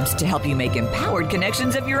programs to help you make empowered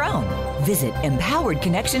connections of your own. Visit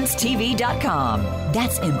EmpoweredConnectionsTV.com.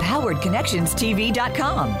 That's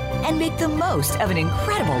EmpoweredConnectionsTV.com. And make the most of an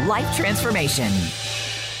incredible life transformation.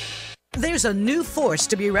 There's a new force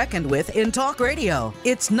to be reckoned with in talk radio.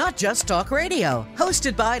 It's Not Just Talk Radio,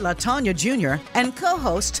 hosted by LaTanya Jr. and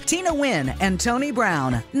co-host Tina Wynn and Tony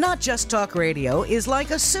Brown. Not Just Talk Radio is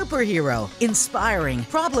like a superhero, inspiring,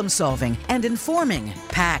 problem-solving, and informing,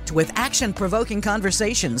 packed with action-provoking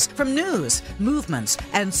conversations from news, movements,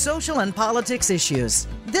 and social and politics issues.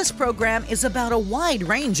 This program is about a wide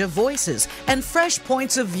range of voices and fresh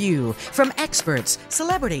points of view from experts,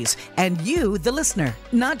 celebrities, and you, the listener.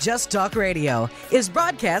 Not Just Talk Radio is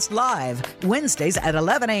broadcast live Wednesdays at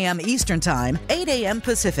 11 a.m. Eastern Time, 8 a.m.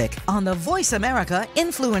 Pacific on the Voice America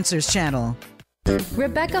Influencers Channel.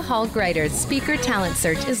 Rebecca Hall Greider's Speaker Talent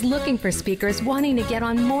Search is looking for speakers wanting to get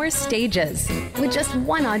on more stages. With just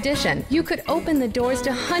one audition, you could open the doors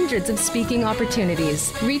to hundreds of speaking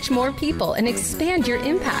opportunities, reach more people, and expand your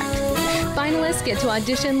impact. Finalists get to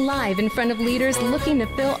audition live in front of leaders looking to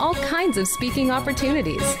fill all kinds of speaking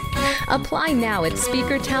opportunities. Apply now at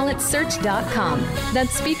SpeakerTalentSearch.com.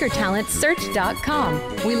 That's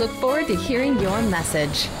SpeakerTalentSearch.com. We look forward to hearing your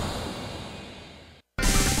message.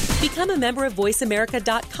 Become a member of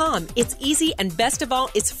VoiceAmerica.com. It's easy, and best of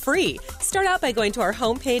all, it's free. Start out by going to our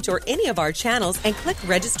homepage or any of our channels and click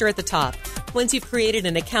Register at the top. Once you've created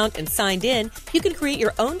an account and signed in, you can create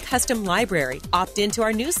your own custom library, opt into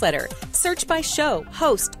our newsletter, search by show,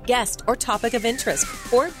 host, guest, or topic of interest,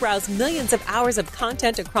 or browse millions of hours of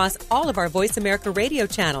content across all of our Voice America radio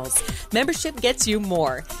channels. Membership gets you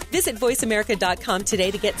more. Visit VoiceAmerica.com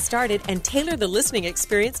today to get started and tailor the listening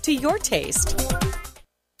experience to your taste.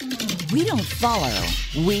 We don't follow,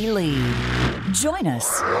 we lead. Join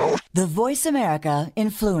us, the Voice America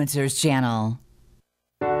Influencers Channel.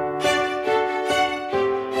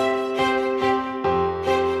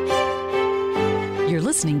 You're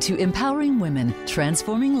listening to Empowering Women,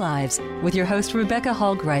 Transforming Lives with your host, Rebecca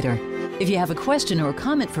Hall Greider. If you have a question or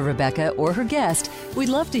comment for Rebecca or her guest, we'd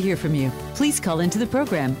love to hear from you. Please call into the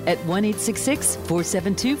program at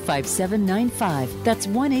 1-866-472-5795. That's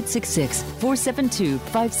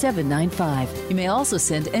 1-866-472-5795. You may also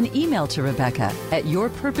send an email to Rebecca at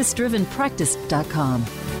yourpurposedrivenpractice.com.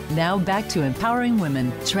 Now back to Empowering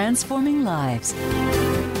Women, Transforming Lives.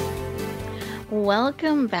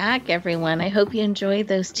 Welcome back, everyone. I hope you enjoyed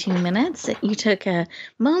those 2 minutes. You took a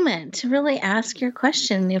moment to really ask your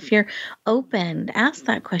question. If you're open, ask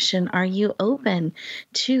that question. Are you open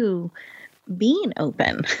to being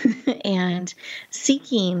open and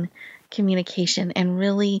seeking communication and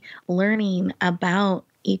really learning about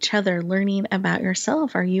each other, learning about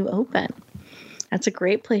yourself? Are you open? That's a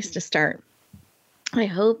great place to start. I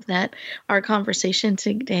hope that our conversation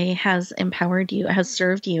today has empowered you, has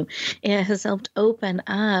served you. It has helped open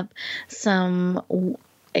up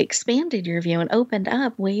expanded your view and opened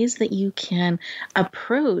up ways that you can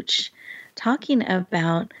approach talking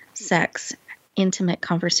about sex, intimate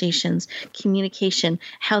conversations, communication,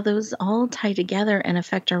 how those all tie together and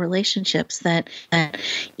affect our relationships. That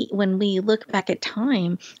when we look back at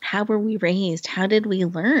time, how were we raised? How did we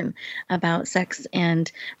learn about sex and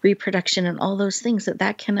reproduction and all those things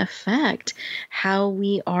that can affect how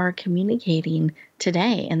we are communicating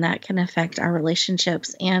today, and that can affect our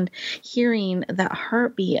relationships. And hearing that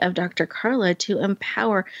heartbeat of Dr. Carla to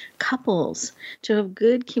empower couples to have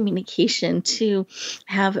good communication, to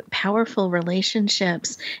have powerful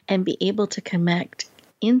relationships, and be able to connect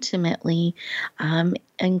intimately,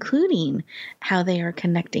 including how they are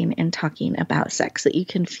connecting and talking about sex, that you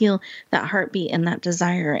can feel that heartbeat and that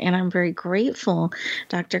desire. And I'm very grateful,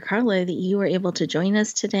 Dr. Carla, that you were able to join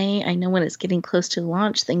us today. I know when it's getting close to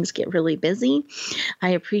launch, things get really busy. I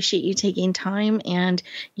appreciate you taking time and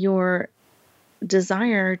your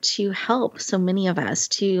desire to help so many of us,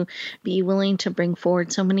 to be willing to bring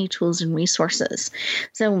forward so many tools and resources.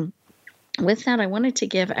 So with that, I wanted to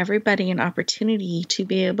give everybody an opportunity to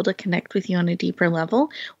be able to connect with you on a deeper level.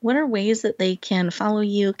 What are ways that they can follow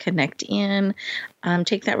you, connect in,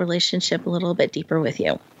 take that relationship a little bit deeper with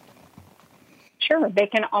you? Sure. They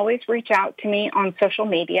can always reach out to me on social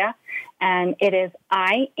media, and it is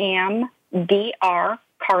I am Dr.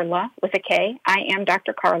 Carla with a K. I am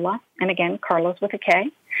Dr. Carla, and again, Carla's with a K.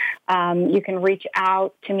 You can reach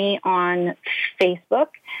out to me on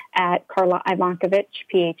Facebook at Carla Ivankovich,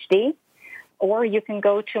 PhD. Or you can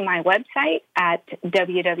go to my website at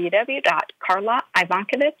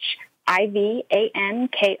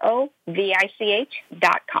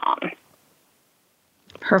www.carlaivankovich.com.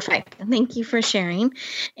 Perfect. Thank you for sharing.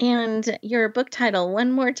 And your book title,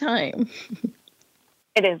 one more time.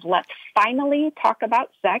 It is Let's Finally Talk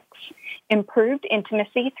About Sex, Improved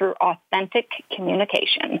Intimacy Through Authentic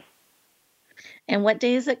Communication. And what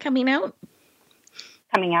day is it coming out?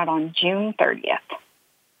 Coming out on June 30th.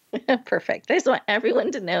 Perfect. I just want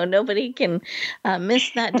everyone to know nobody can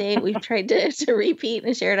miss that date. We've tried to repeat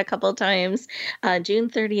and share it a couple of times. June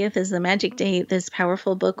 30th is the magic date. This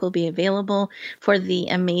powerful book will be available for the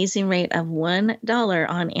amazing rate of $1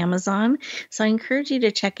 on Amazon. So I encourage you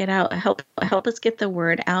to check it out. Help us get the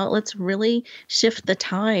word out. Let's really shift the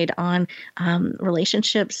tide on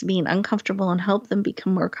relationships being uncomfortable and help them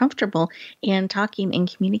become more comfortable and talking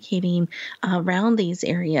and communicating around these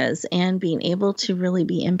areas and being able to really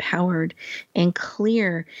be empowered and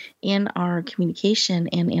clear in our communication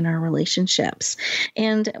and in our relationships.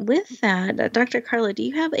 And with that, Dr. Carla, do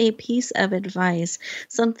you have a piece of advice,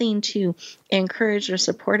 something to encourage or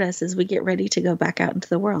support us as we get ready to go back out into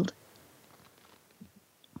the world?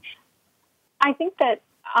 I think that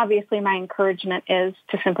obviously my encouragement is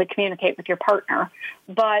to simply communicate with your partner.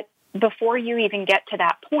 But before you even get to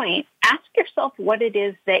that point, ask yourself what it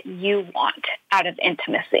is that you want out of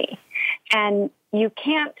intimacy. And you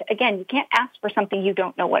can't ask for something you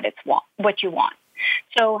don't know what you want.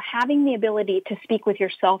 So having the ability to speak with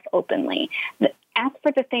yourself openly, ask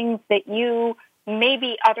for the things that you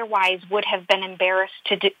maybe otherwise would have been embarrassed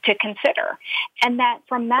to consider. And that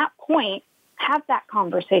from that point, have that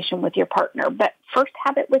conversation with your partner, but first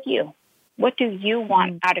have it with you. What do you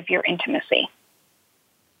want out of your intimacy?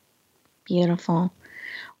 Beautiful.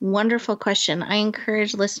 Wonderful question. I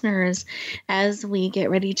encourage listeners, as we get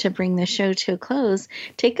ready to bring the show to a close,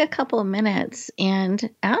 take a couple of minutes and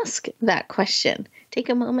ask that question. Take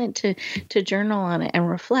a moment to journal on it and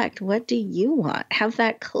reflect. What do you want? Have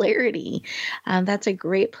that clarity. That's a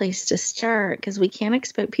great place to start, because we can't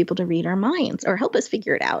expect people to read our minds or help us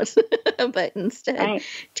figure it out. But instead,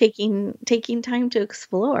 taking time to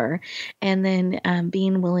explore and then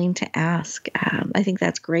being willing to ask. I think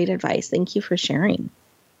that's great advice. Thank you for sharing.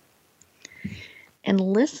 And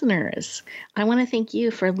listeners, I want to thank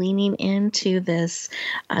you for leaning into this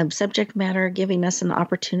subject matter, giving us an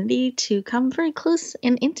opportunity to come very close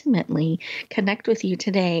and intimately connect with you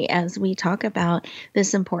today as we talk about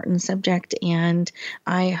this important subject. And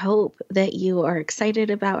I hope that you are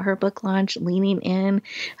excited about her book launch, leaning in,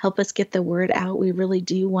 help us get the word out. We really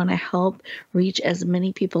do want to help reach as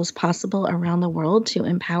many people as possible around the world to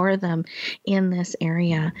empower them in this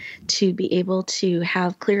area, to be able to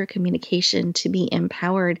have clear communication, to be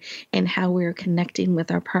empowered in how we're connecting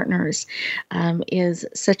with our partners is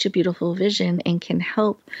such a beautiful vision and can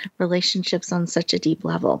help relationships on such a deep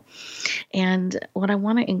level. And what I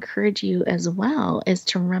want to encourage you as well is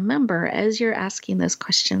to remember, as you're asking those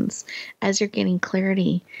questions, as you're getting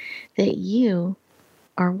clarity, that you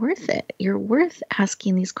are worth it. You're worth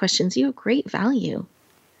asking these questions. You have great value.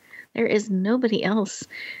 There is nobody else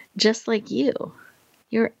just like you.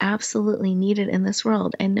 You're absolutely needed in this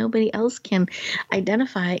world, and nobody else can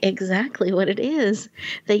identify exactly what it is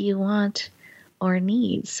that you want or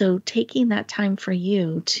need. So taking that time for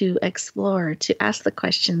you to explore, to ask the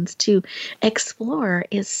questions, to explore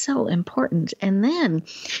is so important. And then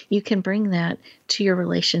you can bring that to your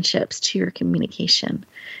relationships, to your communication,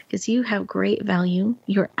 because you have great value.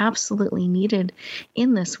 You're absolutely needed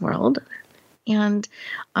in this world. And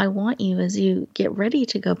I want you, as you get ready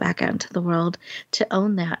to go back out into the world, to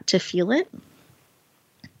own that, to feel it,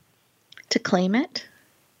 to claim it,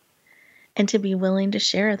 and to be willing to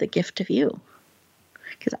share the gift of you.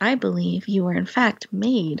 Because I believe you are, in fact,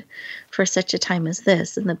 made for such a time as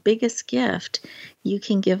this. And the biggest gift you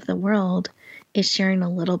can give the world is sharing a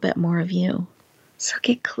little bit more of you. So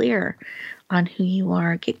get clear on who you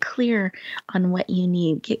are. Get clear on what you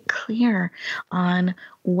need. Get clear on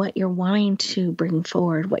what you're wanting to bring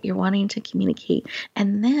forward, what you're wanting to communicate,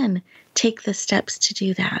 and then take the steps to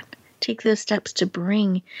do that. Take those steps to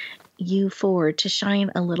bring you forward, to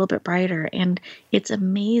shine a little bit brighter. And it's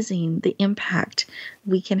amazing the impact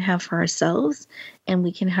we can have for ourselves and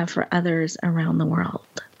we can have for others around the world.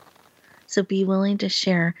 So be willing to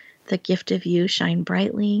share the gift of you, shine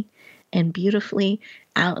brightly and beautifully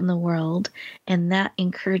out in the world, and that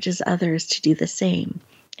encourages others to do the same.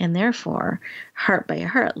 And therefore, heart by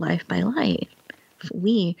heart, life by life,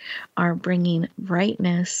 we are bringing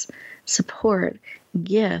brightness, support,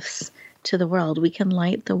 gifts to the world. We can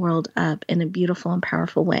light the world up in a beautiful and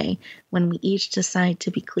powerful way when we each decide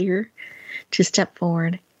to be clear, to step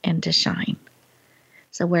forward, and to shine.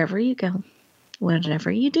 So wherever you go,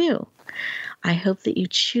 whatever you do, I hope that you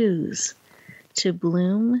choose to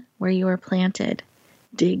bloom where you are planted,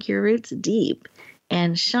 dig your roots deep,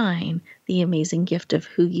 and shine the amazing gift of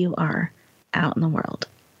who you are out in the world.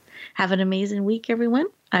 Have an amazing week, everyone.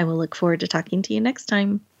 I will look forward to talking to you next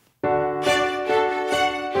time.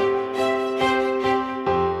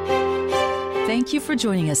 Thank you for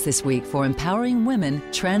joining us this week for Empowering Women,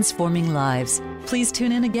 Transforming Lives. Please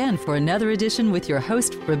tune in again for another edition with your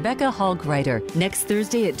host, Rebecca Hall-Gruyter, next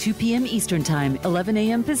Thursday at 2 p.m. Eastern Time, 11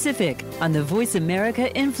 a.m. Pacific, on the Voice America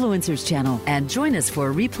Influencers Channel. And join us for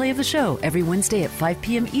a replay of the show every Wednesday at 5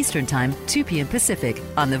 p.m. Eastern Time, 2 p.m. Pacific,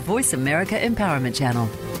 on the Voice America Empowerment Channel.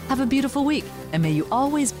 Have a beautiful week, and may you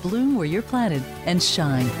always bloom where you're planted and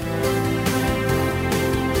shine.